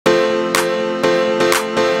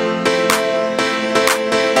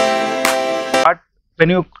when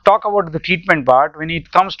you talk about the treatment part, when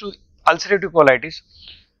it comes to ulcerative colitis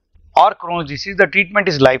or Crohn's disease, the treatment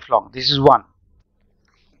is lifelong. This is one.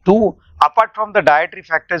 Two, apart from the dietary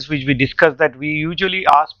factors which we discussed, that we usually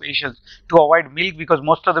ask patients to avoid milk because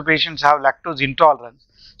most of the patients have lactose intolerance.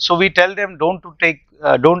 So we tell them don't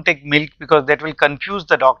take milk because that will confuse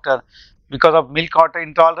the doctor. Because of milk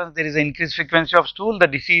intolerance, there is an increased frequency of stool, the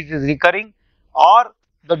disease is recurring, or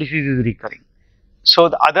the disease is recurring. So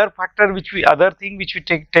the other thing which we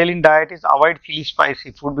tell in diet is avoid chili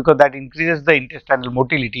spicy food because that increases the intestinal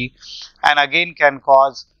motility and again can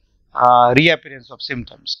cause reappearance of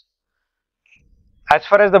symptoms. As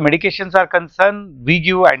far as the medications are concerned, we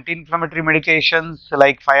give anti-inflammatory medications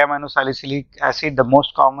like 5-aminosalicylic acid. The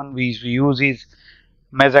most common we use is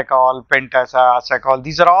Mezacol, Pentasa, Asacol.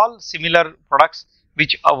 These are all similar products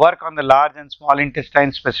which work on the large and small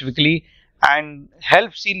intestine specifically and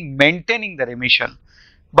helps in maintaining the remission.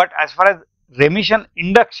 But as far as remission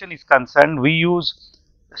induction is concerned, we use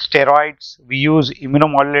steroids, we use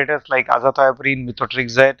immunomodulators like azathioprine,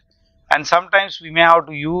 methotrexate, and sometimes we may have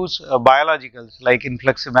to use biologicals like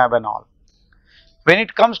infliximab and all. When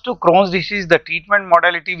it comes to Crohn's disease, the treatment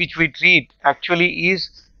modality which we treat actually is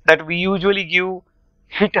that we usually give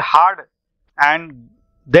hit hard and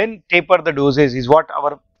then taper the doses is what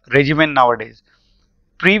our regimen nowadays.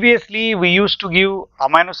 Previously, we used to give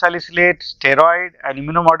aminosalicylate, steroid and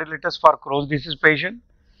immunomodulators for Crohn's disease patient,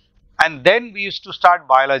 and then we used to start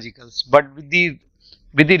biologicals. But with the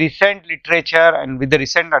recent literature and with the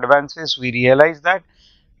recent advances, we realize that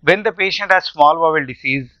when the patient has small bowel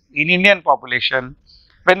disease in Indian population,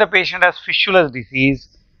 when the patient has fistulous disease,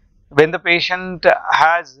 when the patient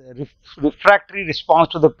has refractory response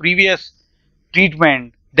to the previous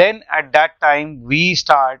treatment, then at that time we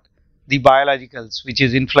start the biologicals, which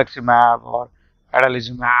is infliximab or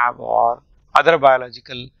adalimumab or other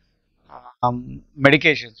biological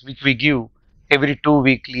medications which we give every 2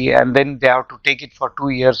 weekly, and then they have to take it for 2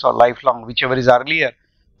 years or lifelong, whichever is earlier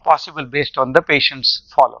possible based on the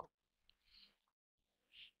patient's follow.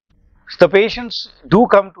 So the patients do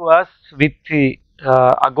come to us with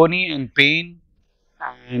agony and pain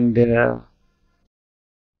and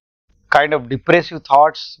kind of depressive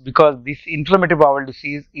thoughts because this inflammatory bowel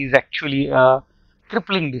disease is actually a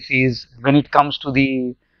crippling disease when it comes to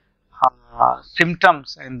the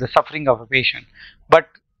symptoms and the suffering of a patient. But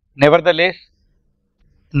nevertheless,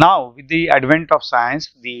 now with the advent of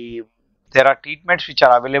science, there are treatments which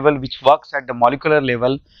are available which works at the molecular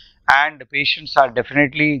level, and the patients are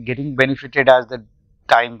definitely getting benefited as the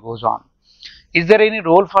time goes on. Is there any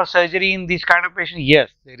role for surgery in this kind of patient? Yes,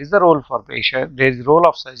 there is a role for patient. There is a role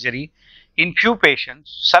of surgery in few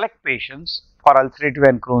patients, select patients for ulcerative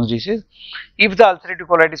and Crohn's disease. If the ulcerative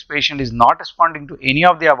colitis patient is not responding to any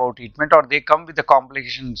of the above treatment, or they come with the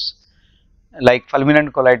complications like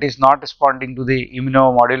fulminant colitis, not responding to the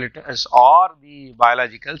immunomodulators or the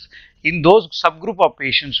biologicals, in those subgroup of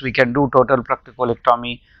patients we can do total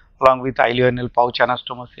proctocolectomy along with ileoanal pouch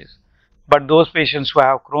anastomosis. But those patients who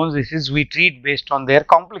have Crohn's disease, we treat based on their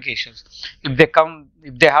complications. If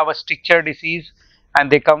they have a stricture disease and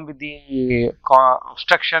they come with the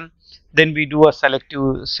obstruction, then we do a selective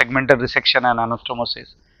segmental resection and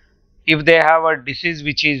anastomosis. If they have a disease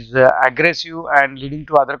which is aggressive and leading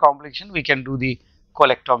to other complications, we can do the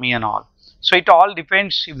colectomy and all. So it all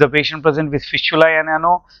depends. If the patient present with fistula and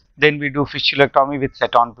ano, then we do fistulectomy with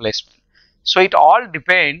seton placement. So it all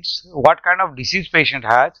depends what kind of disease patient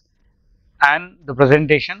has and the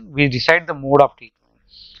presentation, we decide the mode of treatment.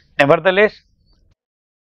 Nevertheless,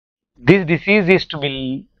 this disease is to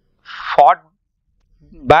be fought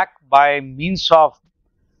back by means of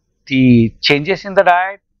the changes in the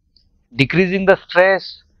diet, decreasing the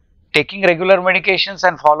stress, taking regular medications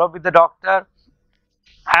and follow up with the doctor,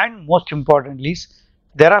 and most importantly,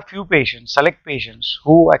 there are few patients, select patients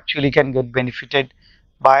who actually can get benefited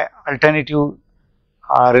by alternative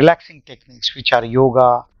relaxing techniques which are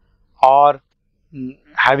yoga or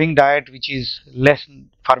having diet which is less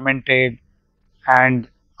fermented, and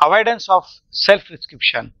avoidance of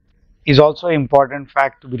self-prescription is also an important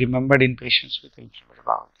fact to be remembered in patients with inflammatory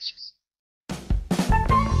bowel disease.